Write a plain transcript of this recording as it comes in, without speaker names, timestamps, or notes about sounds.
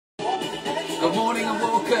Good morning and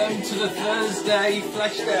welcome to the Thursday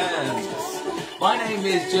Flashdance. My name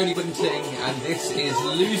is Jody Bunting and this is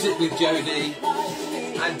Lose It with Jody,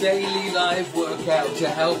 a daily live workout to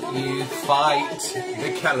help you fight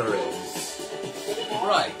the calories.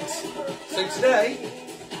 Right, so today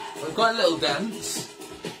we've got a little dance.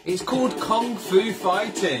 It's called Kung Fu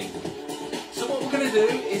Fighting. So what we're going to do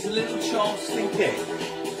is a little Charleston kick.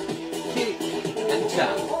 Kick and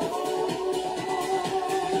tap.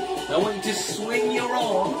 I want you to swing your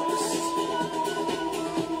arms.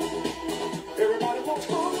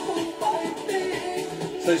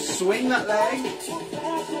 So swing that leg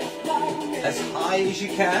as high as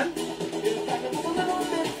you can.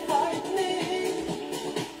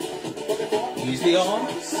 Use the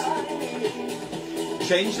arms.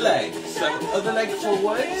 Change legs. So other leg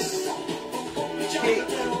forwards. Kick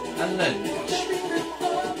and lunge.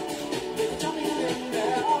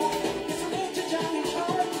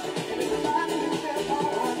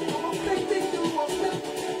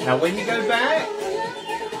 Now when you go back,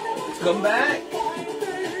 come back,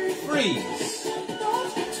 freeze,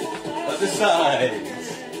 other side.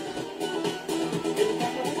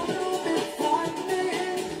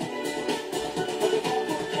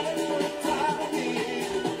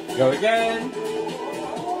 Go again.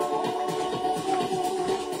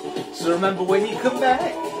 So remember when you come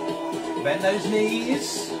back, bend those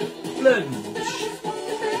knees, lunge.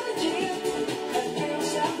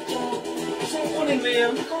 Morning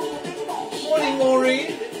Liam, morning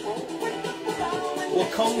Maureen.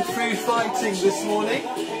 We're Kung Fu fighting this morning.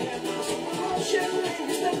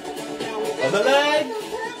 Other leg,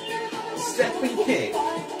 step and kick,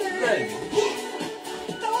 lunge.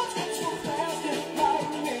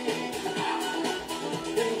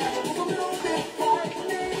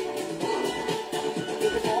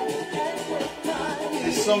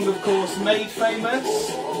 This song of course made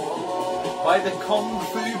famous by the Kung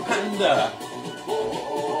Fu Panda.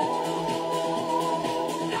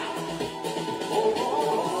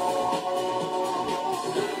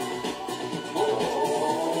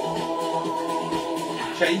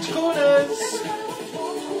 Change corners.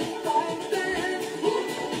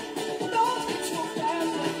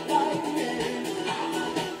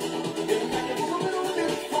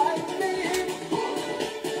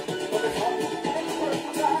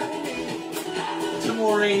 To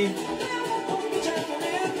Maureen.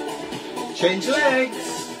 Change legs.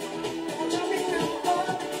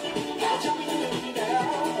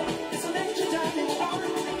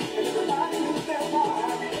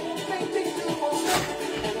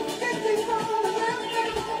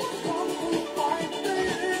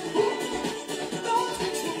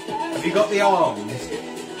 Have you got the arms?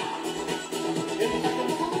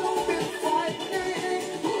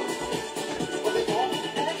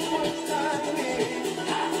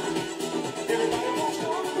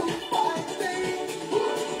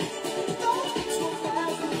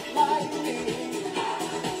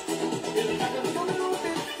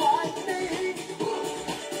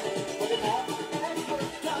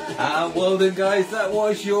 Well done guys, that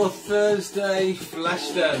was your Thursday flash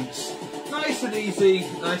dance. Nice and easy,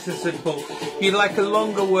 nice and simple. If you'd like a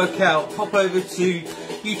longer workout, pop over to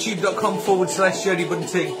youtube.com/Jody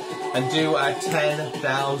Bunting and do our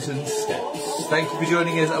 10,000 steps. Thank you for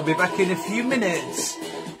joining us. I'll be back in a few minutes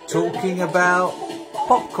talking about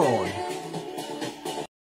popcorn.